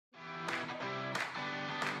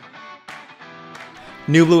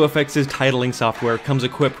NewBlue FX's titling software comes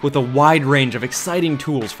equipped with a wide range of exciting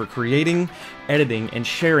tools for creating, editing, and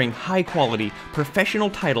sharing high-quality, professional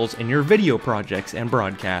titles in your video projects and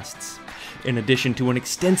broadcasts. In addition to an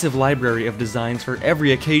extensive library of designs for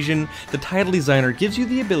every occasion, the Title Designer gives you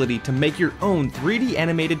the ability to make your own 3D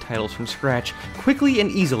animated titles from scratch quickly and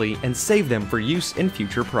easily and save them for use in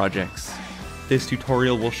future projects. This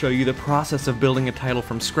tutorial will show you the process of building a title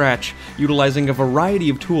from scratch, utilizing a variety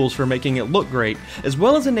of tools for making it look great, as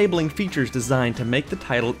well as enabling features designed to make the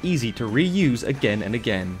title easy to reuse again and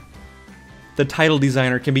again. The Title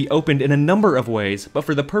Designer can be opened in a number of ways, but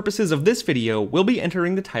for the purposes of this video, we'll be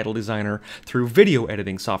entering the Title Designer through video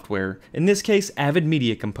editing software, in this case Avid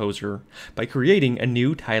Media Composer, by creating a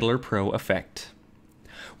new Titler Pro effect.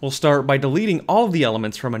 We'll start by deleting all of the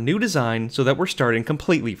elements from a new design so that we're starting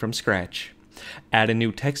completely from scratch. Add a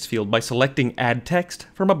new text field by selecting Add Text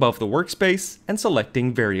from above the workspace and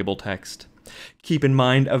selecting Variable Text. Keep in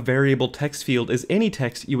mind a variable text field is any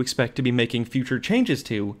text you expect to be making future changes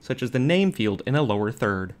to, such as the name field in a lower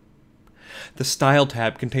third. The Style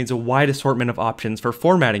tab contains a wide assortment of options for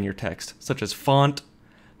formatting your text, such as font,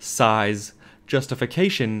 size,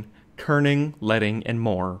 justification, kerning, leading, and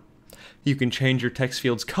more. You can change your text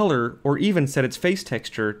field's color or even set its face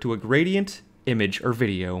texture to a gradient, image, or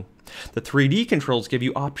video. The 3D controls give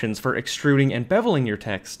you options for extruding and beveling your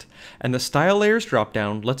text, and the Style Layers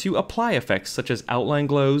dropdown lets you apply effects such as outline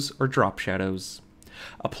glows or drop shadows.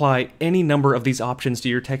 Apply any number of these options to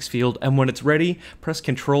your text field, and when it's ready, press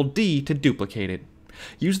Ctrl-D to duplicate it.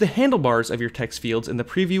 Use the handlebars of your text fields in the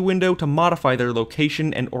preview window to modify their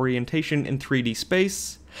location and orientation in 3D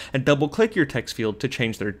space, and double-click your text field to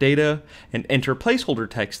change their data, and enter placeholder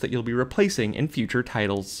text that you'll be replacing in future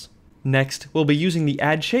titles. Next, we'll be using the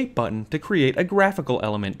Add Shape button to create a graphical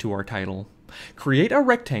element to our title. Create a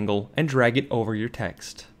rectangle and drag it over your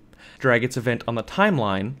text. Drag its event on the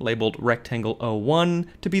timeline, labeled Rectangle 01,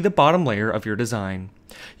 to be the bottom layer of your design.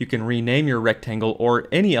 You can rename your rectangle or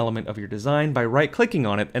any element of your design by right-clicking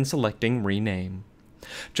on it and selecting Rename.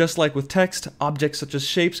 Just like with text, objects such as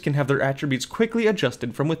shapes can have their attributes quickly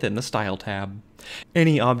adjusted from within the Style tab.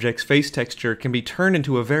 Any object's face texture can be turned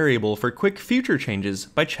into a variable for quick future changes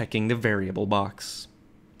by checking the Variable box.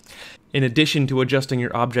 In addition to adjusting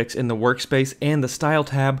your objects in the Workspace and the Style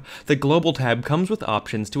tab, the Global tab comes with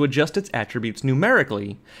options to adjust its attributes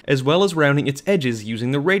numerically, as well as rounding its edges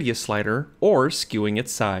using the Radius slider or skewing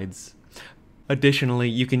its sides. Additionally,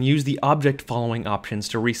 you can use the object following options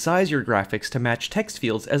to resize your graphics to match text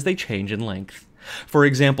fields as they change in length. For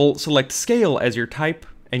example, select Scale as your type,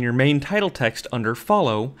 and your main title text under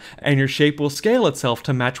Follow, and your shape will scale itself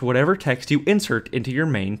to match whatever text you insert into your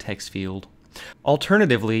main text field.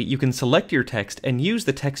 Alternatively, you can select your text and use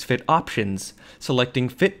the Text Fit options, selecting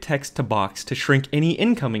Fit Text to Box to shrink any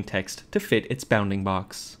incoming text to fit its bounding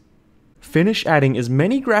box. Finish adding as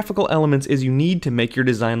many graphical elements as you need to make your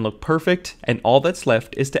design look perfect, and all that's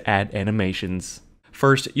left is to add animations.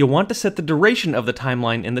 First, you'll want to set the duration of the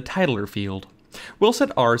timeline in the titler field. We'll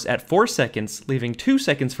set ours at 4 seconds, leaving 2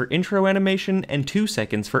 seconds for intro animation and 2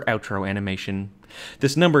 seconds for outro animation.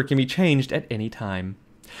 This number can be changed at any time.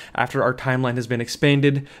 After our timeline has been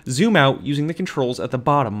expanded, zoom out using the controls at the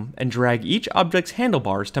bottom and drag each object's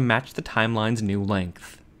handlebars to match the timeline's new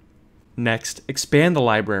length. Next, expand the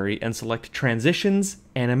library and select Transitions,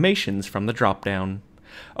 Animations from the dropdown.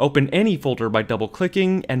 Open any folder by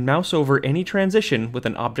double-clicking and mouse over any transition with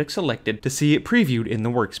an object selected to see it previewed in the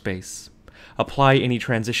workspace. Apply any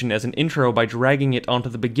transition as an intro by dragging it onto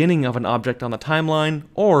the beginning of an object on the timeline,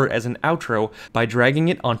 or as an outro by dragging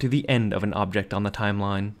it onto the end of an object on the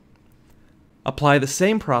timeline. Apply the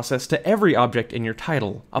same process to every object in your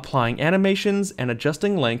title, applying animations and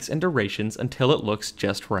adjusting lengths and durations until it looks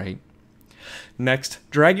just right. Next,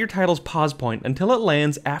 drag your title's pause point until it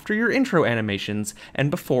lands after your intro animations and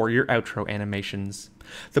before your outro animations.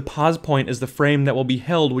 The pause point is the frame that will be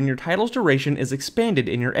held when your title's duration is expanded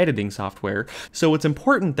in your editing software, so it's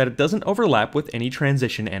important that it doesn't overlap with any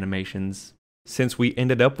transition animations. Since we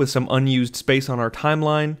ended up with some unused space on our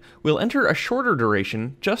timeline, we'll enter a shorter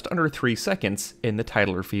duration, just under 3 seconds, in the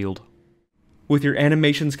titler field. With your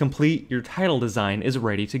animations complete, your title design is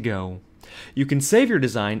ready to go. You can save your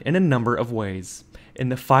design in a number of ways. In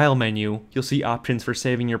the File menu, you'll see options for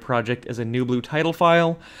saving your project as a NewBlue title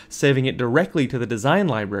file, saving it directly to the design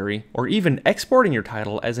library, or even exporting your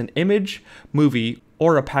title as an image, movie,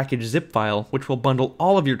 or a package zip file, which will bundle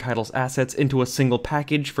all of your title's assets into a single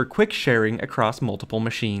package for quick sharing across multiple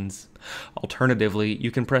machines. Alternatively,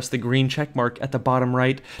 you can press the green checkmark at the bottom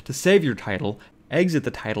right to save your title, exit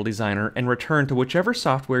the Title Designer, and return to whichever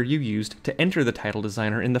software you used to enter the Title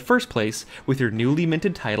Designer in the first place with your newly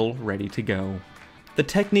minted title ready to go. The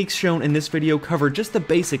techniques shown in this video cover just the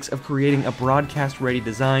basics of creating a broadcast-ready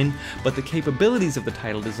design, but the capabilities of the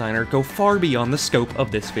Title Designer go far beyond the scope of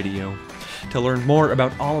this video. To learn more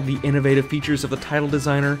about all of the innovative features of the Title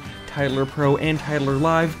Designer, Titler Pro, and Titler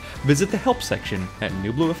Live, visit the Help section at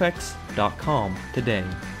NewBlueFX.com today.